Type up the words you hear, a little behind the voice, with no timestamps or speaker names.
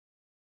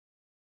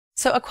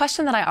So a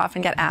question that I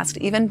often get asked,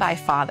 even by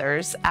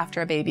fathers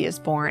after a baby is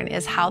born,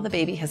 is how the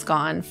baby has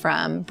gone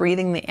from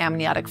breathing the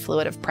amniotic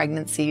fluid of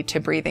pregnancy to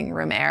breathing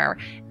room air,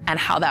 and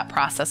how that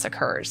process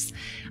occurs.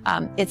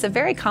 It's a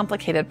very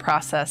complicated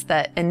process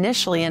that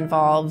initially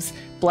involves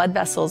blood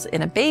vessels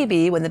in a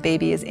baby when the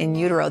baby is in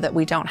utero that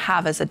we don't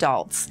have as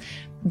adults.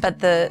 But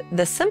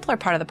the simpler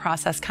part of the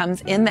process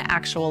comes in the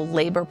actual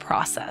labor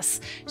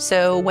process.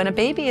 So when a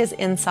baby is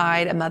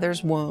inside a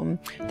mother's womb,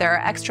 there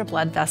are extra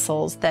blood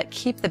vessels that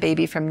keep the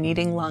baby from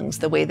needing lungs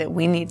the way that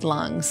we need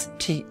lungs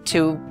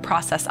to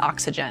process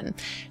oxygen.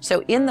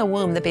 So in the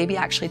womb, the baby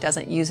actually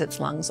doesn't use its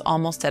lungs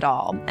almost at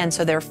all, and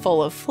so they're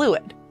full of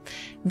fluid.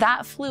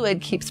 That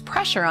fluid keeps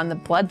pressure on the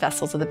blood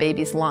vessels of the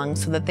baby's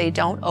lungs so that they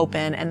don't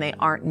open and they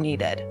aren't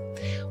needed.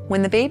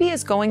 When the baby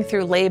is going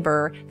through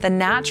labor, the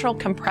natural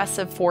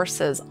compressive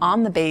forces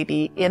on the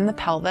baby in the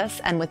pelvis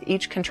and with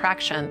each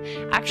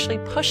contraction actually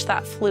push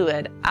that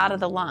fluid out of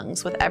the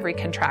lungs with every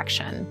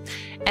contraction.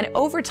 And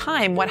over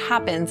time, what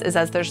happens is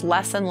as there's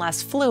less and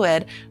less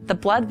fluid, the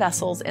blood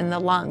vessels in the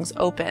lungs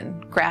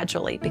open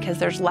gradually because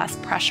there's less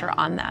pressure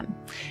on them.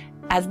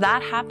 As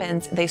that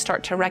happens, they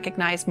start to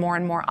recognize more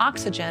and more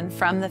oxygen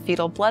from the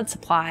fetal blood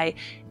supply,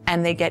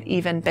 and they get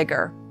even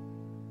bigger.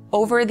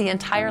 Over the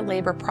entire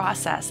labor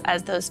process,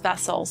 as those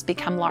vessels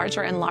become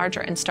larger and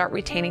larger and start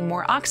retaining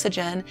more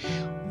oxygen,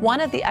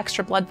 one of the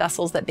extra blood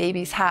vessels that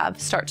babies have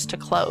starts to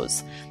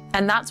close.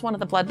 And that's one of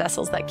the blood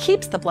vessels that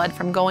keeps the blood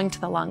from going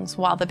to the lungs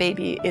while the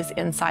baby is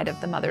inside of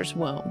the mother's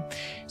womb.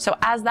 So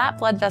as that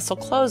blood vessel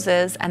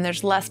closes and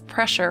there's less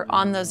pressure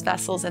on those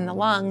vessels in the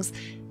lungs,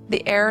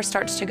 the air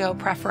starts to go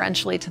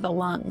preferentially to the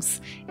lungs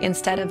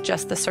instead of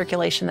just the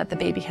circulation that the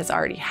baby has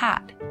already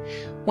had.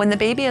 When the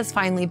baby is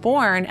finally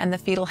born and the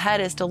fetal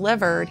head is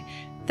delivered,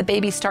 the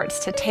baby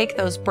starts to take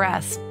those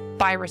breaths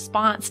by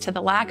response to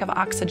the lack of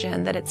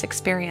oxygen that it's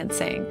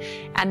experiencing.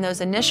 And those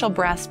initial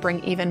breaths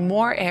bring even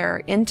more air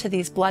into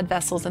these blood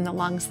vessels in the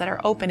lungs that are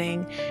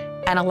opening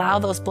and allow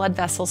those blood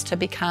vessels to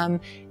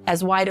become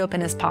as wide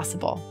open as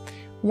possible.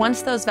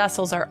 Once those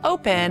vessels are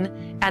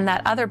open and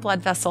that other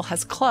blood vessel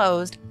has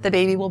closed, the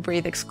baby will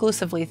breathe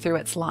exclusively through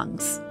its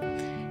lungs.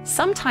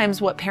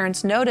 Sometimes what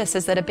parents notice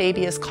is that a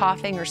baby is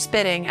coughing or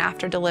spitting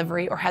after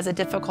delivery or has a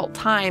difficult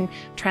time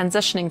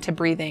transitioning to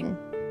breathing.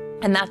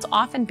 And that's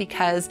often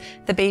because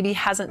the baby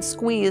hasn't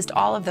squeezed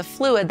all of the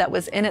fluid that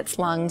was in its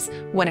lungs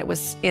when it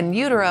was in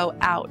utero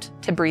out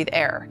to breathe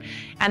air.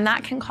 And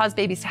that can cause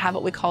babies to have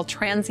what we call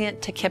transient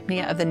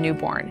tachypnea of the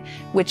newborn,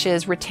 which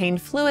is retained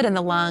fluid in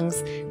the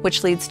lungs,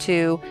 which leads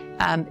to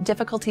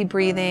difficulty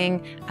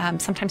breathing,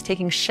 sometimes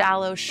taking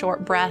shallow,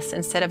 short breaths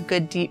instead of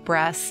good, deep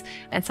breaths,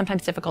 and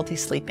sometimes difficulty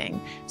sleeping.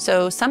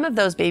 So some of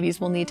those babies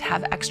will need to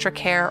have extra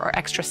care or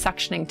extra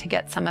suctioning to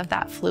get some of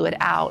that fluid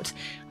out.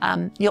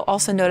 You'll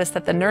also notice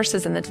that the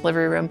nurses in the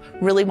delivery room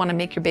really want to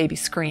make your baby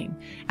scream.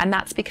 And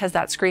that's because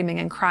that screaming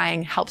and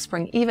crying helps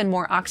bring even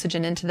more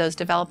oxygen into those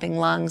developing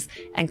lungs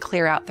and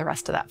clear out the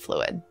rest of that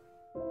fluid.